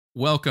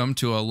Welcome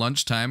to a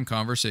lunchtime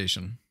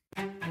conversation.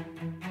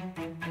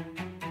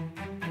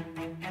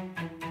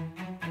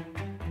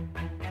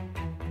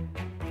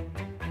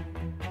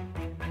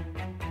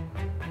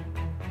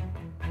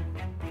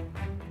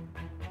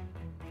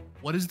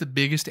 What is the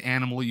biggest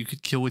animal you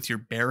could kill with your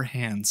bare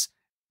hands?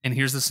 And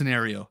here's the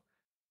scenario.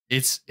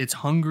 It's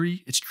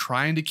hungry, it's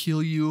trying to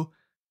kill you.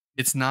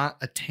 It's not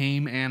a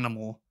tame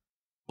animal.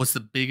 What's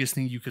the biggest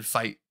thing you could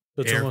fight?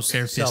 So it's almost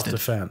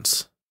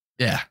self-defense.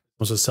 Yeah.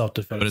 Almost a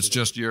self-defense. But it's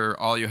just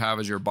all you have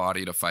is your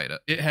body to fight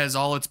it. It has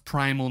all its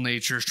primal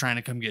natures trying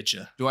to come get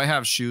you. Do I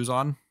have shoes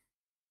on?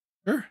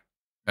 Sure.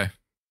 Okay.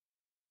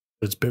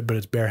 But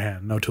it's bare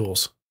hand, no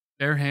tools.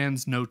 Bare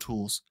hands, no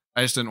tools.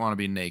 I just didn't want to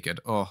be naked.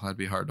 Oh, that'd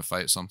be hard to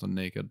fight something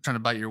naked. Trying to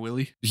bite your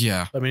willy?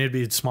 Yeah. I mean, it'd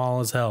be small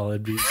as hell.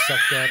 It'd be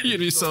sucked up.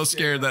 You'd be so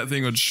scared that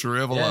thing would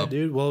shrivel up.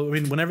 Dude. Well, I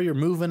mean, whenever you're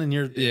moving and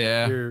you're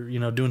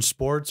doing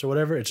sports or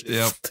whatever, it's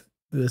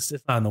it's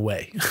not in the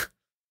way.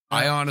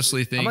 I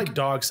honestly think I'm like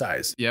dog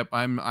size. Yep,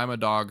 I'm a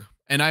dog,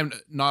 and I'm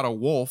not a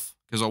wolf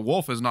because a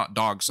wolf is not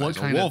dog size. What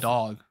kind of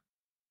dog?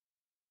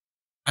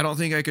 I don't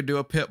think I could do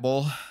a pit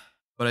bull,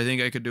 but I think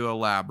I could do a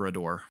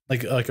Labrador.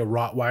 Like a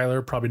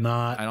Rottweiler, probably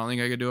not. I don't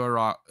think I could do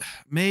a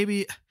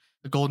maybe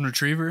a golden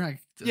retriever.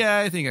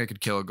 I think I could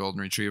kill a golden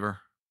retriever.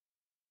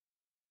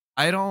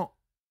 I don't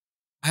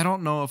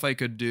know if I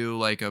could do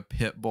like a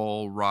pit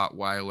bull,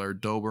 Rottweiler,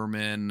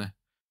 Doberman.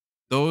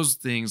 Those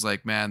things,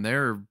 like, man,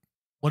 they're.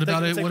 What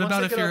about it? What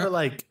about if you're over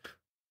like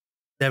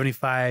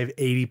 75,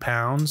 80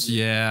 pounds?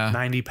 Yeah.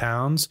 90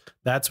 pounds.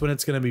 That's when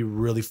it's going to be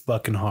really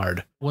fucking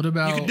hard. What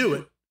about you can do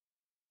it,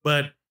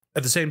 but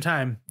at the same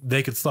time,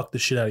 they could fuck the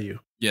shit out of you.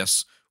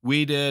 Yes,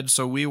 we did.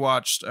 So we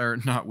watched, or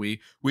not we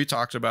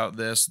talked about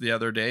this the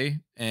other day,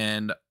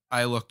 and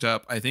I looked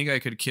up. I think I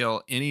could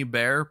kill any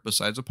bear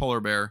besides a polar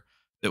bear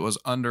that was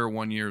under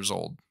 1 year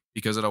old,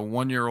 because at a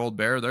 1 year old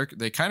bear,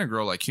 they kind of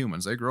grow like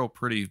humans. They grow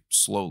pretty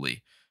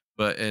slowly.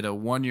 But at a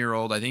 1 year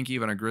old, I think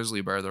even a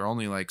grizzly bear, they're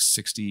only like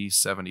 60,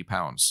 70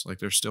 pounds. Like,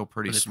 they're still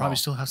pretty small. They probably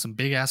still have some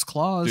big ass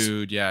claws.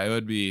 Dude, yeah,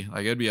 it'd be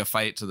a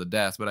fight to the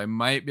death, but I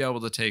might be able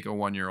to take a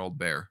 1 year old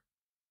bear.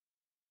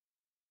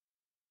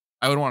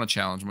 I would want to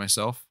challenge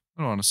myself.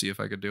 I don't want to see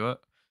if I could do it.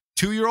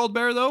 2 year old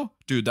bear though,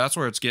 dude, that's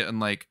where it's getting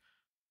like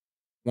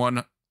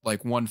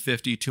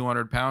 150,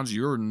 200 pounds.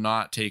 You're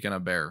not taking a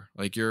bear.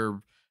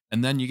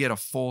 And then you get a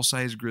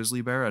full-size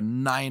grizzly bear, a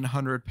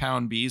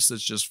 900-pound beast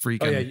that's just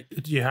freaking. Oh,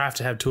 yeah, you have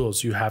to have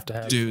tools. You have to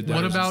have. Dude,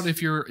 what about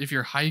if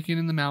you're hiking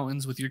in the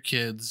mountains with your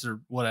kids or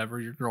whatever,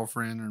 your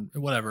girlfriend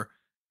or whatever,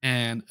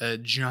 and a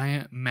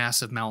giant,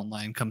 massive mountain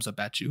lion comes up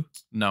at you?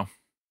 No.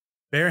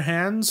 Bare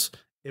hands.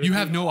 You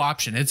have no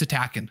option. It's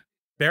attacking.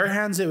 Bare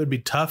hands. It would be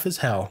tough as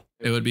hell.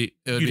 You'd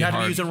have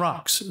hard. to use the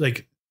rocks.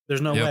 Like,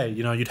 there's no way.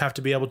 You'd have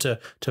to be able to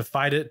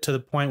fight it to the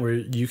point where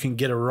you can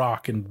get a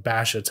rock and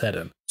bash its head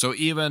in.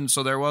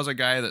 So there was a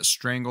guy that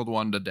strangled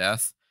one to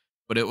death,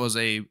 but it was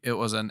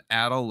an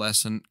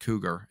adolescent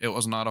cougar. It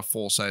was not a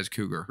full-size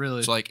cougar.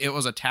 Really? So it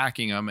was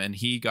attacking him, and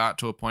he got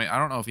to a point. I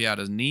don't know if he had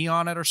his knee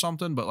on it or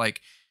something, but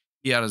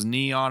he had his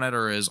knee on it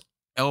or his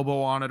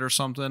elbow on it or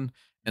something,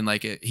 and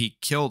he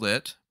killed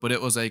it. But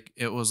it was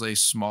a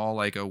small,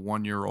 like a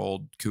 1 year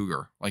old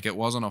cougar. Like, it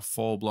wasn't a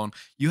full blown.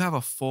 You have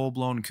a full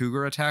blown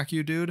cougar attack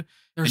you, dude.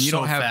 They're and you so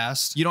don't have,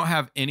 fast. You don't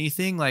have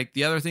anything. Like,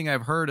 the other thing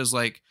I've heard is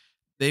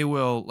they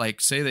will,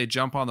 say they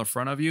jump on the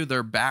front of you,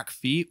 their back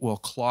feet will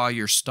claw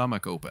your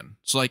stomach open.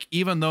 So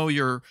even though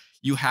you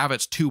have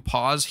its two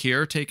paws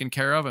here taken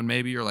care of, and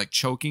maybe you're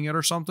choking it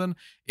or something,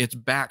 its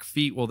back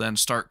feet will then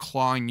start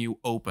clawing you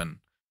open.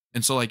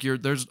 And so I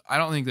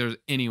don't think there's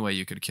any way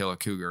you could kill a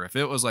cougar. If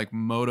it was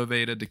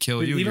motivated to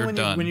kill you, you're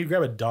done. When you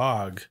grab a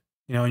dog,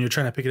 and you're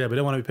trying to pick it up, it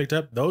don't want to be picked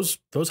up. Those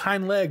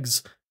hind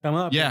legs come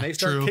up, and they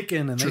start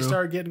kicking, and they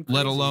start getting crazy.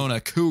 Let alone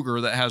a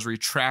cougar that has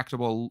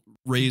retractable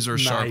razor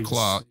sharp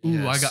claw. Ooh,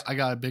 yes. I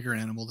got a bigger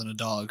animal than a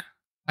dog.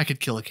 I could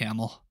kill a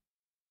camel.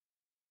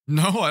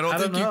 No, I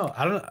don't know.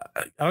 I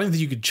don't even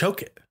think you could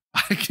choke it.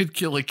 I could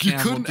kill a camel.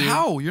 You couldn't. Dude.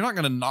 How? You're not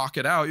going to knock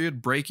it out.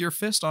 You'd break your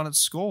fist on its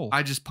skull.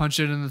 I just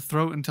punch it in the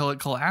throat until it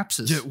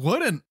collapses. It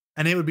wouldn't.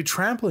 And it would be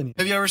trampling you.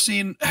 Have you ever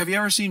seen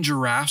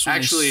giraffes when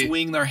they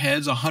swing their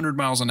heads 100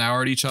 miles an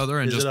hour at each other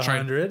and Is just it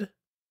 100?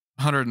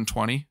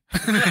 120.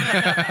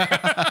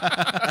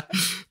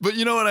 But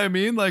you know what I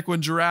mean?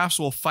 When giraffes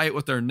will fight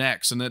with their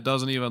necks and it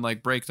doesn't even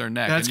break their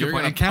neck. That's a good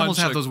point. And camels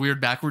have those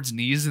weird backwards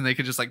knees, and they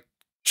could just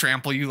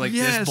trample you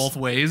this both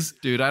ways.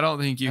 Dude, I don't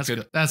think you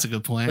could. That's a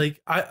good point.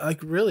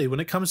 Really, when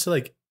it comes to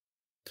in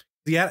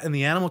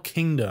the animal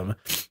kingdom,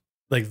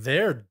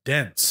 they're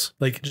dense.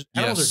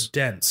 Animals are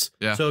dense.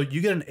 Yeah. So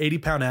you get an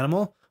 80-pound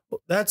animal,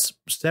 that's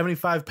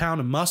 75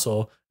 pound of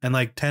muscle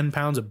and 10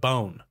 pounds of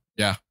bone.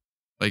 Yeah.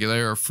 They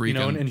are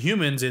freaking. In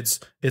humans, it's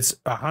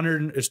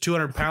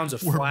 200 pounds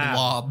of flab.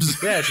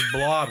 Blobs. Yeah, it's a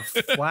blob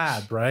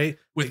flab, right?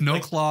 With no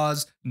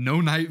claws,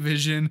 no night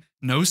vision,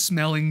 no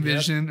smelling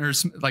vision, or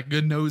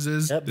good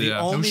noses. Yep. The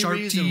only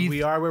reason teeth.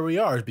 We are where we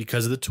are is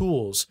because of the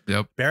tools.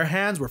 Yep. Bare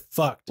hands, we're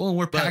fucked. Well,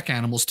 we're pack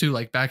animals too.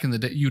 Back in the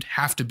day, you'd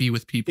have to be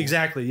with people.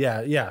 Exactly.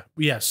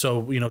 Yeah.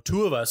 So,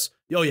 two of us,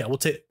 Oh yeah, we'll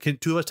take. Can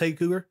 2 of us take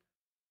cougar?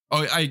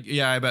 Oh,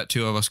 I bet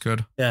 2 of us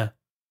could. Yeah.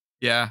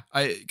 Yeah,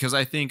 because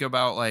I think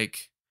about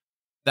like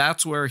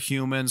that's where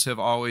humans have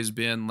always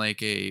been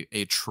like a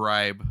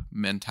tribe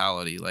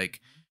mentality.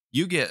 Like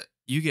you get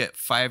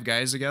 5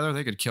 guys together,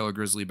 they could kill a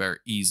grizzly bear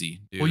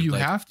easy, dude. Well, you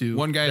like, have to.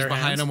 One guy's Bare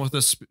behind hands? him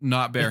with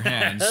not bare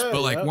hands,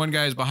 but like Yep. one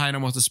guy's behind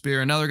him with a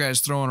spear, another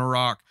guy's throwing a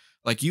rock.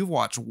 Like you've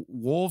watched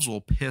wolves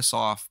will piss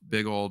off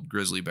big old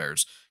grizzly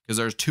bears because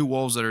there's 2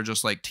 wolves that are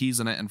just like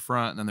teasing it in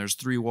front, and then there's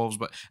 3 wolves,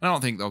 but I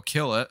don't think they'll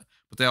kill it,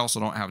 but they also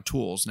don't have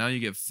tools. Now you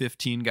give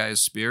 15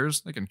 guys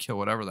spears, they can kill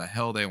whatever the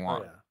hell they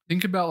want. Oh, yeah.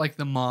 Think about like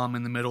the mom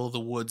in the middle of the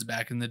woods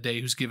back in the day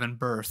who's given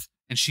birth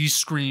and she's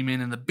screaming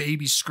and the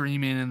baby's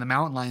screaming and the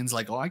mountain lion's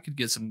like, oh, I could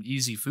get some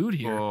easy food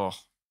here. Oh,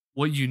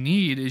 What you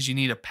need is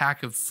a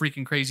pack of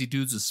freaking crazy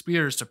dudes with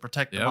spears to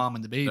protect the Yep. mom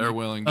and the baby. they're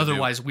willing to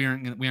Otherwise, we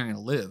aren't gonna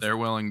live. they're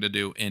willing to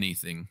do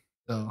anything.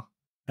 So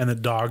And the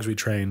dogs we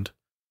trained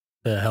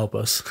to help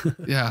us.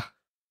 yeah.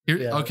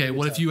 Yeah, Okay,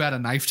 what if you add a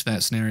knife to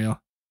that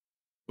scenario?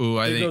 Ooh,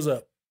 I it think goes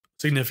up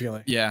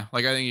significantly. yeah,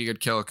 like I think you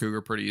could kill a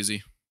cougar pretty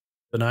easy.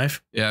 The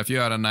knife. Yeah, if you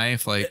had a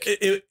knife, like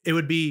It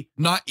would be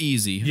not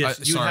easy. yes.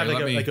 You would Sorry, have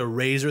let me. like a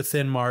razor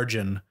thin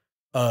margin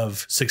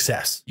of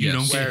success. You Yes.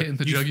 don't get Where hit in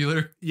the you-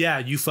 jugular. Yeah,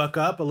 you fuck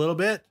up a little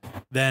bit,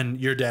 then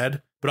you're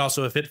dead. But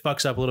also, if it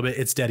fucks up a little bit,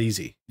 it's dead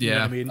easy. You know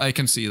Yeah, what I mean, I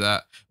can see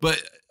that.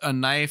 But a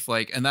knife,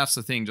 like, and that's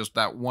the thing, just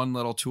that one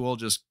little tool,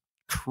 just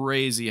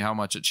crazy how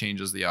much it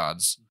changes the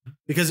odds.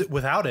 because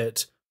without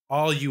it,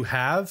 all you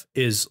have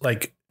is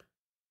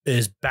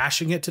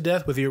bashing it to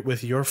death with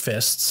your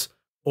fists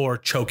or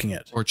choking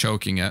it Or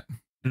choking it, or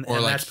And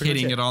like that's pretty much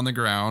hitting it on the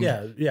ground.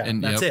 Yeah,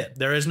 And that's it.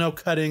 There is no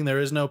cutting, there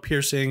is no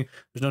piercing,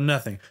 there's no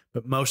nothing.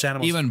 But most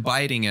animals, Even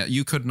biting it,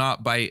 you could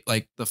not bite,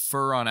 like the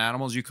fur on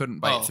animals, you couldn't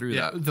bite Oh, through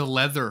yeah, that. the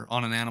leather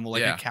on an animal,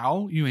 like Yeah. a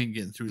cow, you ain't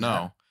getting through that.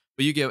 No.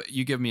 But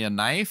you give me a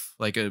knife,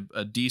 like a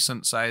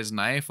decent sized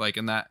knife, like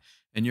in that,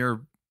 and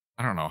you're,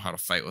 I don't know how to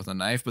fight with a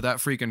knife, but that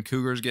freaking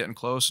cougar's getting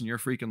close and you're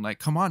freaking like,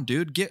 come on,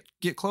 dude, get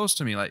close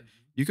to me. Like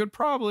you could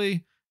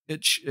probably,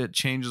 it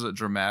changes it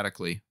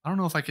dramatically. I don't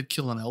know if I could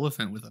kill an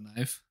elephant with a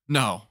knife.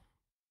 No.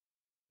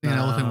 I think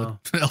No.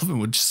 an elephant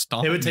would just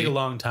stomp it would take me. a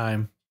long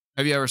time.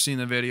 Have you ever seen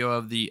the video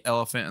of the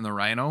elephant and the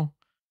rhino?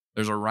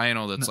 There's a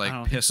rhino that's No, I like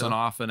don't think pissing so.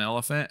 off an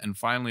elephant, and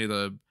finally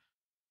the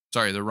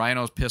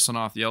rhino's pissing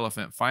off the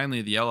elephant.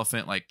 Finally, the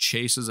elephant like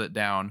chases it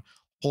down,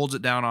 holds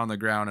it down on the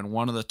ground, and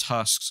one of the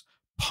tusks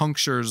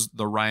punctures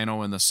the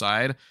rhino in the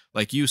side.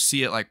 Like you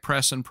see it like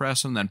press and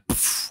then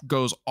poof,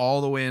 goes all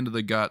the way into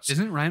the guts.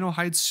 Isn't rhino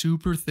hide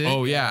super thick?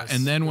 Oh yeah, Yes,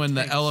 and then it when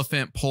the takes-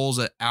 elephant pulls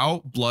it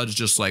out, blood's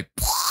just like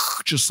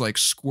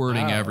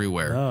squirting Wow.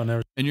 everywhere. No,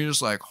 never. And you're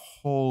just like,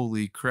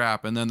 holy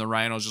crap. And then the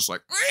rhino's just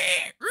like,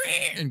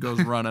 and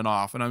goes running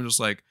off. And I'm just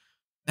like,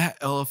 that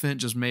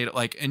elephant just made it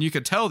like, and you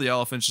could tell the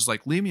elephant's just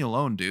like, leave me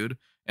alone, dude.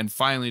 And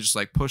finally just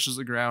like pushes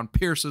the ground,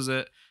 pierces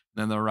it.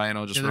 And then the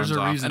rhino just Yeah, there's runs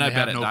a off. reason And I they bet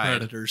have it no died.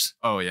 predators.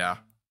 Oh yeah.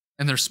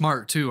 And they're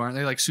smart too, aren't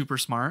they? Like super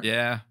smart.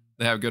 Yeah.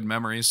 They have good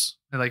memories.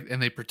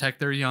 And they protect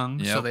their young.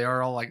 So Yep. they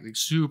are all like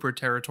super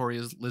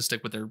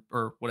territorialistic with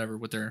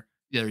their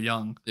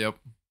young. Yep.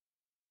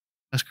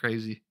 That's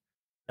crazy.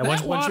 And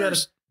That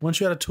water's- once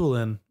you had a tool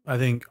in, I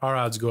think our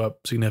odds go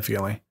up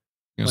significantly.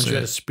 Gonna Once say you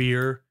had a it.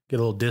 spear, get a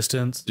little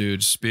distance.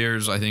 Dude,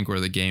 spears, I think, were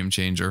the game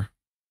changer.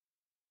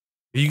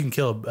 You can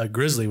kill a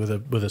grizzly with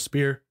a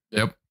spear.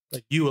 Yep.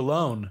 Like you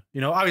alone.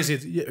 You know, obviously,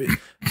 it's,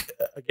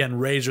 again,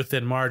 razor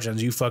thin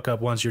margins. You fuck up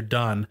once, you're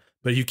done.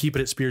 But if you keep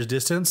it at spear's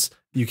distance,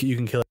 you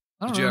can kill it.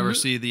 I don't Did you know. ever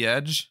see The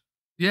Edge?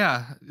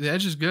 Yeah, the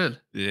edge is good.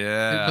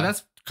 Yeah.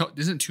 But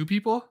isn't 2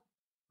 people?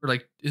 Or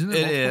like, isn't it?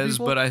 It multiple is,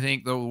 people? but I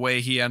think the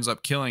way he ends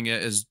up killing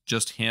it is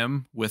just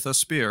him with a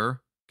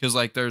spear. Because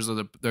like there's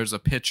a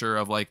picture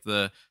of like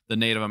the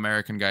Native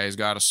American guy who's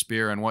got a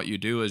spear, and what you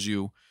do is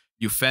you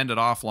fend it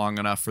off long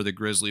enough for the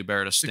grizzly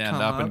bear to stand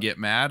come up and up, get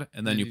mad,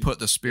 and then then you you- put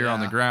the spear on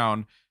the yeah.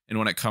 ground, and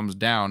when it comes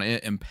down,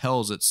 it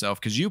impels itself.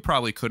 Because you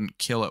probably couldn't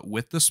kill it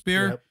with the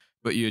spear, Yep.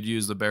 but you'd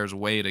use the bear's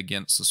weight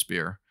against the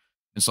spear.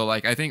 And so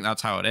like I think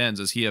that's how it ends,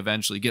 is he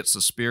eventually gets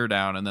the spear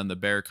down, and then the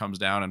bear comes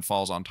down and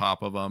falls on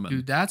top of him. And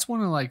Dude, that's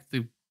one of like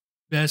the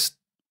best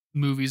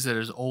movies that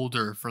is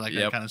older for like that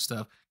Yep. kind of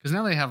stuff. Because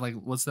now they have like,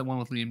 what's that one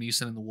with Liam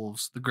Neeson and the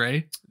wolves? The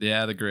Gray.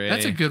 yeah, the gray.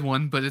 That's a good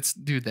one, but it's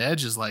the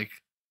Edge is like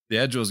The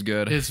Edge was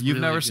good. It's You've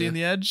really never good. seen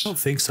The Edge? I don't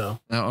think so.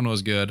 That one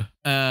was good.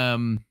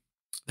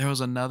 There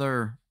was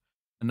another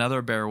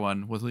bear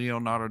one with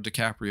Leonardo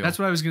DiCaprio. that's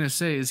what I was gonna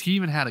say. Is he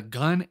even had a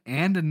gun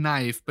and a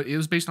knife, but it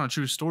was based on a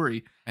true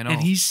story, I know.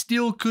 and he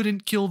still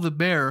couldn't kill the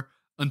bear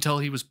until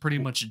he was pretty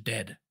much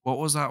dead. What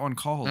was that one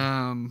called?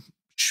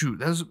 Shoot,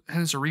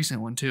 that's a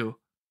recent one too.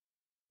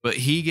 But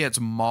he gets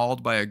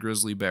mauled by a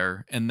grizzly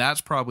bear, and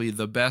that's probably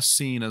the best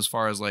scene as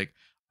far as like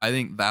I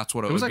think that's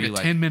what it, It was would like be a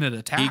like. 10-minute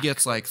attack. He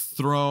gets like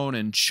thrown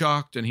and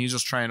chucked, and he's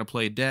just trying to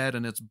play dead,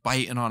 and it's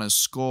biting on his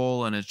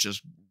skull, and it's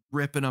just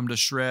ripping him to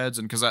shreds.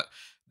 And because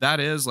that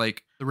is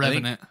like the I think-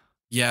 Revenant.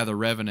 Yeah, the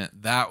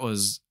Revenant. That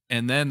was,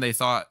 and then they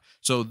thought,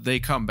 so they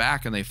come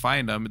back and they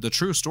find him. The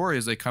true story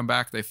is they come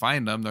back, they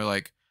find him. They're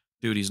like,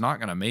 dude, he's not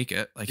gonna make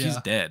it. Like he's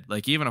Yeah. dead.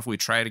 Like even if we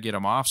try to get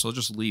him off, so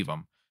just leave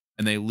him.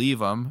 And they leave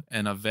him,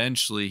 and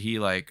eventually he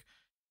like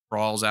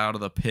crawls out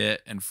of the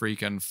pit and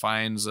freaking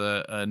finds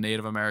a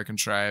Native American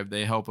tribe.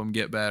 They help him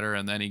get better,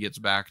 and then he gets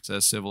back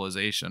to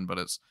civilization.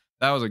 But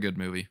that was a good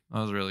movie. That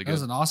was really That good.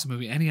 was an awesome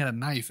movie. And he had a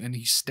knife and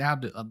he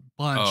stabbed it a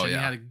bunch. Oh, and he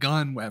yeah. had a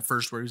gun at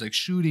first where he was like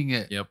shooting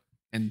it. Yep.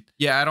 And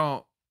Yeah, I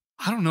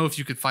don't know if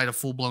you could fight a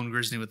full blown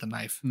grizzly with a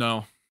knife.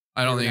 no,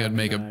 I don't You're think it'd gonna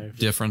make a knife.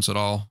 difference at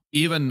all.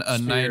 Even a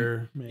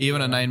Spear, maybe,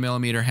 even a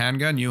 9mm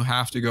handgun, you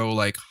have to go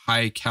like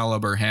high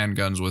caliber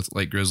handguns with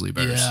like grizzly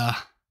bears. Yeah.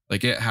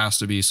 Like it has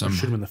to be Or some.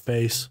 shoot him in the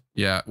face.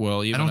 Yeah,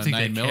 well, I even don't a think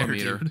they 9mm. care,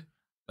 dude.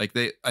 Like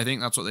I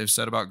think that's what they've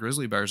said about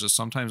grizzly bears is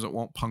sometimes it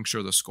won't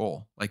puncture the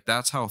skull. Like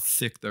that's how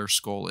thick their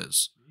skull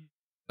is.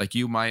 Like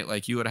you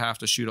would have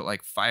to shoot it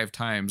like 5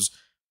 times.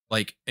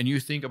 Like, and you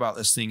think about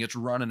this thing, it's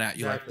running at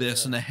you like Exactly,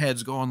 this, yeah. and the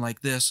head's going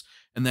like this,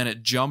 and then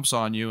it jumps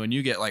on you, and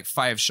you get like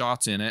 5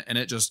 shots in it, and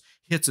it just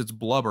hits its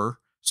blubber.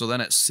 So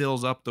then it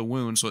seals up the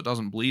wound so it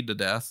doesn't bleed to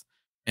death,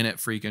 and it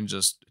freaking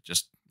just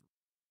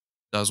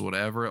does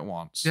whatever it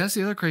wants. Yeah, that's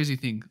the other crazy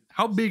thing.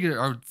 How big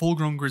are full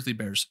grown grizzly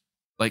bears?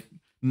 Like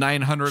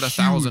 900,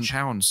 1,000 Huge.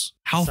 pounds.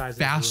 How Size of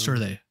the fast are room.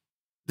 they?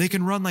 They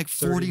can run like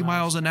 40 30 miles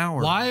miles an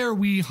hour. Why are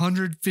we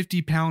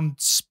 150-pound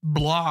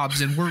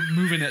blobs and we're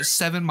moving at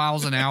 7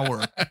 miles an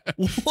hour?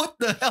 What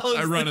the hell is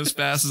I run this? as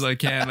fast as I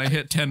can. I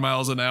hit 10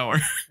 miles an hour.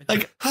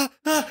 Like, ow,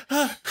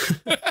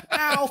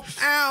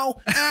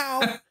 ow,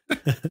 ow.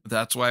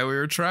 That's why we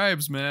were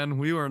tribes, man.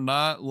 We were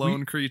not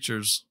lone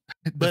creatures.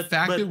 The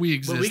fact that we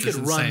exist But we could is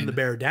run insane. the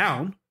bear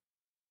down.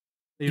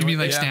 You mean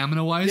like Yeah.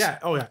 stamina wise? Yeah.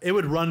 Oh yeah. It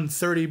would run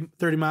 30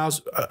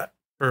 miles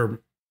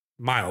or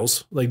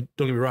miles. Like,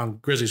 don't get me wrong,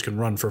 grizzlies can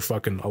run for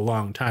fucking a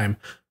long time,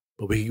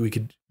 but we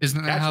could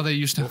Isn't that catch how it. they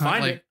used to We'll hunt?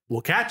 find Like, it.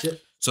 We'll catch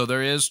it. So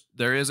there is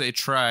a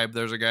tribe.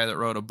 There's a guy that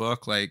wrote a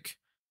book like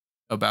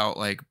about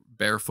like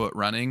barefoot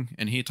running,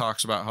 and he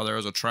talks about how there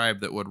was a tribe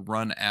that would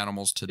run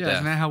animals to yeah, death.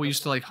 isn't that how we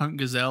used to like hunt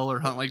gazelle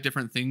or hunt like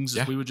different things?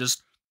 Yeah. We would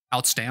just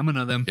out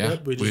stamina them. Yeah,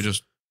 Yep, we we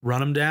just Run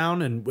them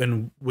down, and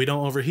when we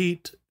don't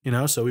overheat,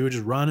 so we would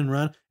just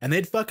run, and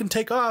they'd fucking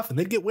take off, and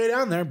they'd get way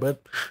down there,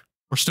 but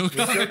We're still we're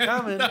coming. still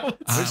coming. No,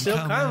 We're still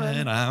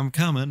coming. I'm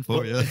coming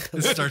for you.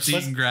 It starts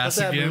eating grass what's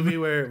that again. movie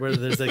where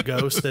there's a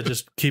ghost that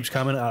just keeps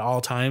coming at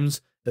all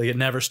times? Like it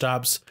never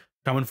stops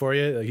coming for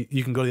you. Like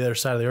you can go to the other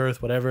side of the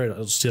earth, whatever.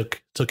 It'll still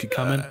keep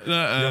coming. You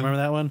remember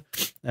that one?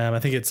 I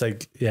think it's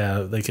like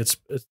it's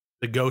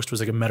the ghost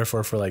was like a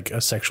metaphor for like a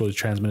sexually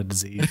transmitted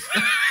disease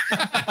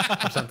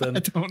or something. I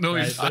don't know.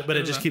 Right? But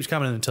it just keeps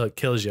coming until it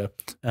kills you,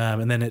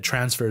 and then it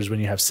transfers when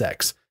you have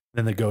sex.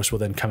 Then the ghost will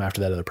then come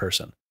after that other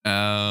person.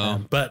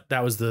 But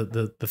that was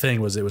the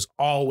thing was it was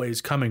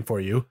always coming for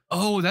you.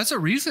 Oh, that's a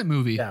recent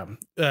movie.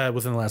 Yeah,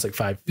 within the last like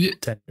 5, Yeah,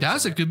 10 years.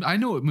 That's a good. I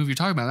know what movie you're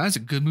talking about. That's a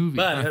good movie.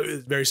 But it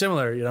was very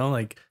similar,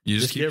 like You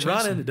just keep get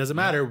running. chasing. It doesn't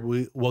matter.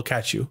 We'll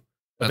catch you.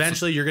 That's the-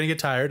 Eventually, you're gonna get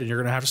tired and you're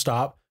gonna have to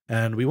stop,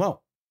 and we won't.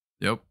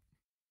 Yep.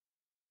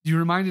 You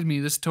reminded me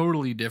this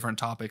totally different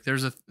topic.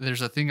 There's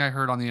a thing I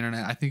heard on the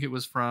internet. I think it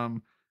was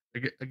from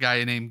a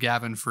guy named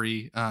Gavin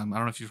Free. I don't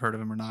know if you've heard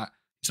of him or not.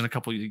 He's in a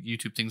couple of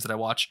YouTube things that I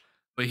watch.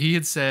 But he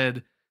had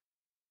said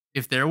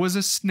if there was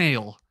a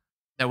snail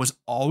that was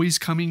always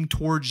coming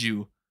towards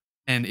you,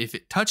 and if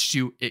it touched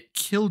you, it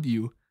killed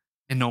you,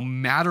 and no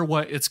matter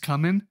what, it's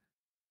coming.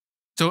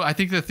 So I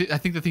think the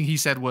thing he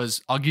said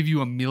was, "I'll give you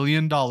 $1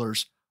 million,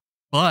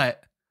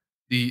 but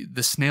the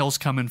snail's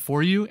coming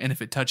for you, and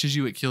if it touches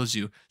you, it kills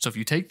you. So if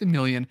you take the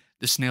million,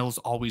 the snail's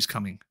always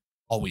coming,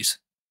 always."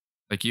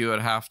 Like you would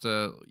have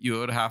to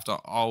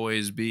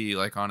always be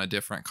like on a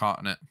different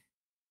continent.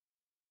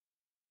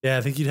 Yeah,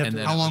 I think you'd have And to.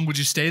 then- How long would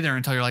you stay there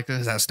until you're like,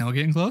 "Is that snail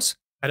getting close?"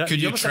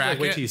 could you almost have to, track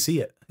wait it? till you see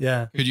it?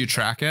 Yeah, Could you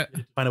track it?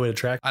 find a way to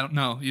track. I don't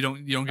know. You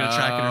don't get to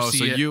track it or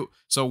see it.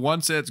 So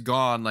once it's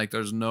gone, like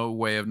there's no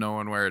way of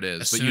knowing where it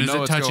is. As but soon you as know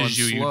it it's going touches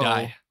you, slow. you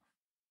die.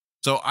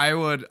 So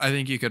I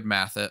think you could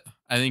math it.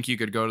 I think you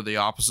could go to the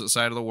opposite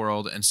side of the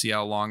world and see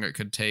how long it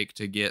could take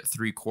to get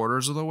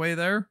 3/4 of the way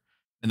there.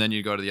 And then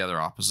you go to the other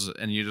opposite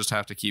and you just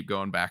have to keep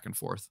going back and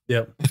forth.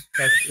 Yep,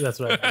 that's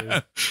what I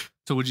do.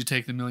 So would you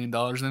take the $1 million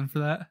then for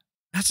that?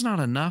 That's not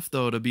enough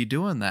though to be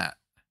doing that.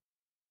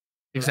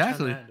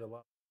 Exactly.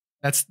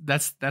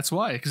 That's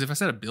why. Because if I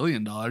said $1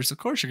 billion, of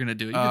course you're gonna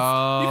do it. You can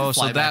Oh,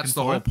 fly so back that's and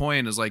the whole forth.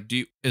 point is like,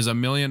 is $1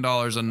 million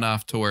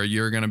enough to where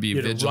you're going to be You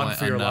had to run vigilant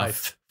for your enough?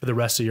 life for the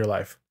rest of your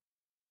life.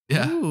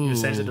 Yeah. You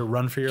essentially had to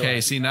run for your Okay,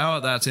 life. see now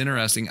that's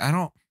interesting. I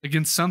don't.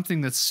 Against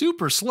something that's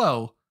super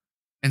slow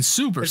and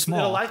super It'll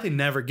small. likely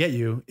never get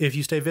you if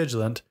you stay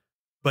vigilant,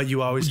 but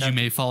you always You have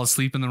may fall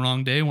asleep in the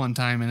wrong day one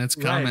time and it's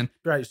coming.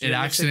 Right. So It you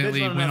have to stay accidentally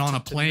vigilant went enough on a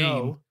to plane.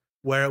 know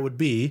where it would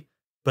be,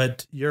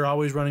 but you're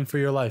always running for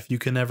your life. You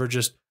can never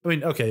just. I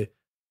mean, okay,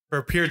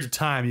 for periods of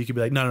time, you could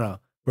be like, no,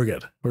 we're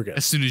good.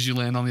 As soon as you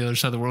land on the other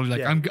side of the world, you're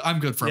like, Yeah. I'm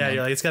good for a Yeah, month.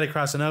 you're like, it's got to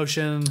cross an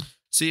ocean.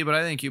 See, but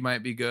I think you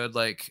might be good.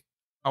 Like,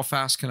 how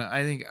fast can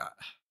I think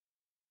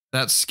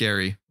that's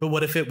scary. But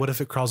what if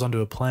it crawls onto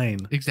a plane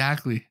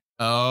Exactly.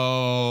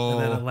 Oh.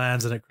 and then it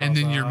lands and it crawls And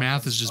then your off?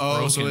 math is just Oh,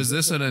 broken. so is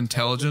this an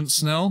intelligent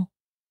snail?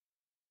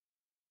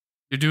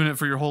 You're doing it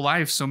for your whole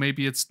life, so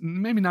maybe it's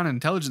maybe not an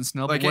intelligent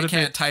snail. Like but what it if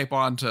can't type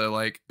onto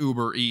like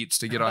Uber Eats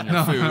to get on your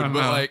No, food, no,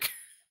 but no. like,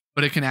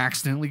 but it can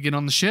accidentally get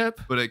on the ship?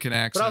 but it can But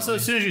accidentally. also,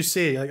 as soon as you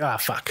see it, you're like, ah,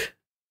 fuck.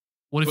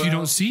 What if you Well,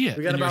 don't see it?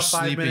 We got And you're about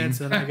 5 sleeping.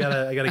 minutes, and then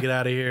I gotta get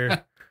out of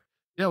here.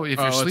 Yeah, well, if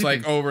Oh, you're it's sleeping,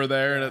 like over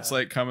there, and it's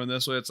like coming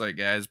this way. It's like,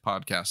 guys,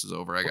 podcast is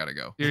over. I gotta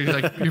go. you're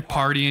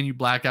partying, you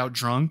black out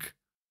drunk,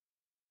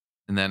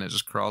 And then it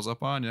just crawls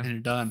up on you. and you're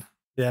done.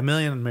 Yeah, a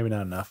million, maybe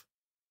not enough.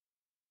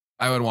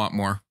 I would want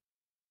more.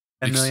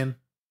 10 million,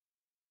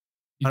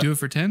 You do it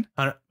for 10?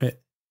 100,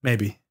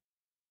 maybe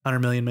 100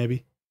 million,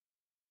 maybe.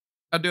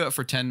 I'd do it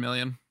for 10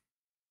 million.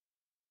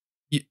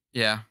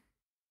 Yeah,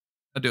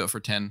 I'd do it for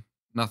 10.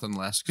 Nothing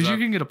less. Because you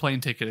can get a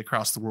plane ticket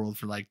across the world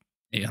for like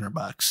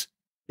 $800.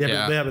 Yeah,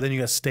 Yeah. But then you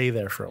gotta stay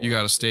there for a while. You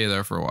got to stay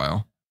there for a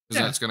while because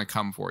Yeah. that's going to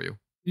come for you.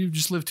 You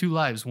just live 2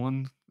 lives,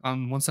 one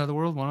on one side of the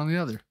world, one on the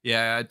other.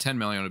 Yeah, 10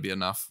 million would be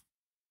enough.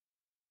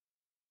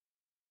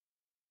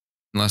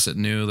 Unless it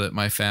knew that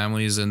my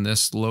family's in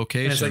this And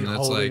location. It's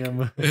holding like,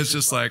 them. it's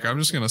just like, I'm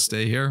just going to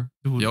stay here.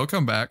 You'll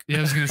come back. Yeah,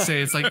 I was gonna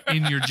say it's like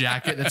in your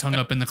jacket that's hung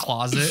up in the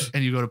closet,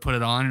 and you go to put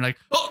it on, and you're like,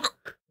 oh,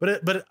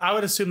 But I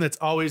would assume that's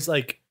always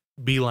like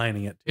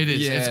beelining it. it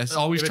is. Yes. It's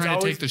always If it's trying to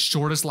always- take the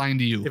shortest line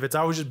to you. If it's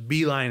always just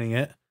beelining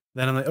it,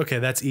 then I'm like, okay,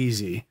 that's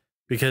easy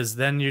because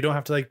then you don't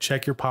have to like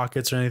check your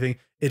pockets or anything.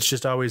 It's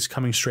just always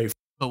coming straight.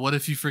 But what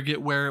if you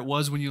forget where it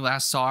was when you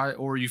last saw it,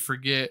 or you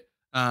forget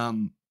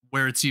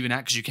where it's even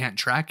at because you can't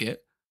track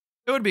it?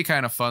 It would be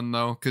kind of fun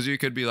though, because you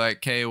could be like,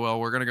 okay, well,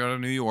 we're going to go to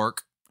New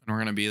York and we're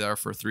going to be there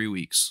for 3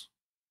 weeks.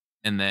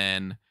 And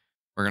then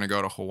we're going to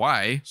go to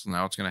Hawaii. So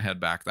now it's going to head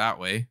back that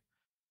way.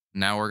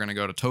 Now we're going to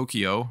go to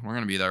Tokyo. We're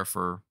going to be there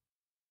for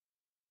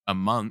a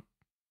month.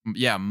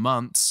 Yeah,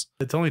 months.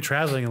 It's only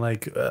traveling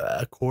like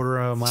a quarter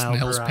of a mile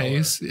Snail's per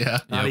pace. hour. Yeah.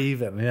 Not Yep.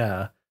 even,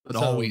 yeah. But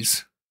So-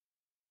 always.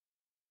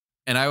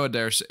 And I would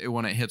dare say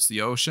when it hits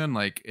the ocean,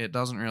 like it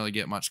doesn't really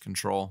get much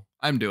control.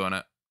 I'm doing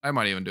it. I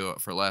might even do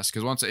it for less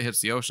because once it hits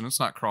the ocean, it's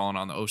not crawling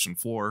on the ocean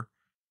floor.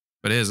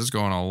 But it's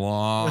going a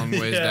long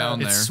ways Yeah. down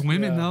there. It's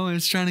swimming Yeah. though.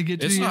 It's trying to get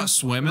to It's you. not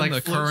swimming. Like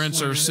the float currents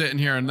are swimming. sitting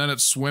here and then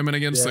it's swimming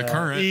against the Yeah,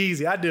 current.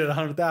 Easy. I'd do it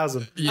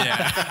 100,000.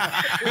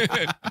 Yeah.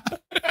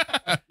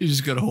 You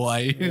just go to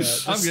Hawaii. Yeah, I'm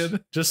just-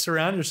 good. Just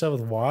surround yourself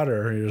with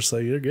water. You're just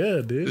like, you're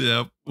good, dude.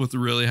 Yep. With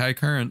really high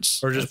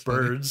currents. Or just That's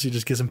funny. birds. You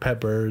just get some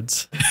pet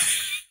birds.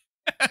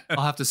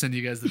 I'll have to send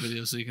you guys the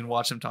video so you can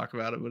watch them talk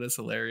about it, but it's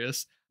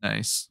hilarious.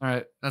 Nice. All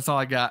right. That's all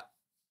I got.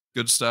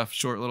 Good stuff.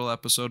 Short little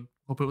episode.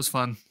 Hope it was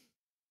fun.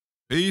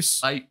 Peace.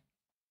 Bye.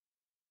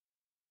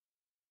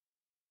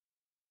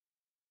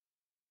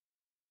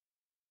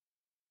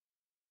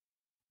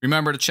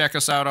 Remember to check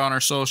us out on our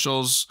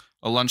socials,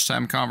 a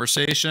lunchtime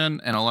conversation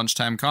and a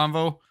lunchtime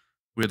convo.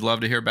 We'd love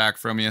to hear back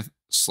from you.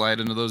 Slide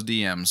into those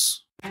DMs.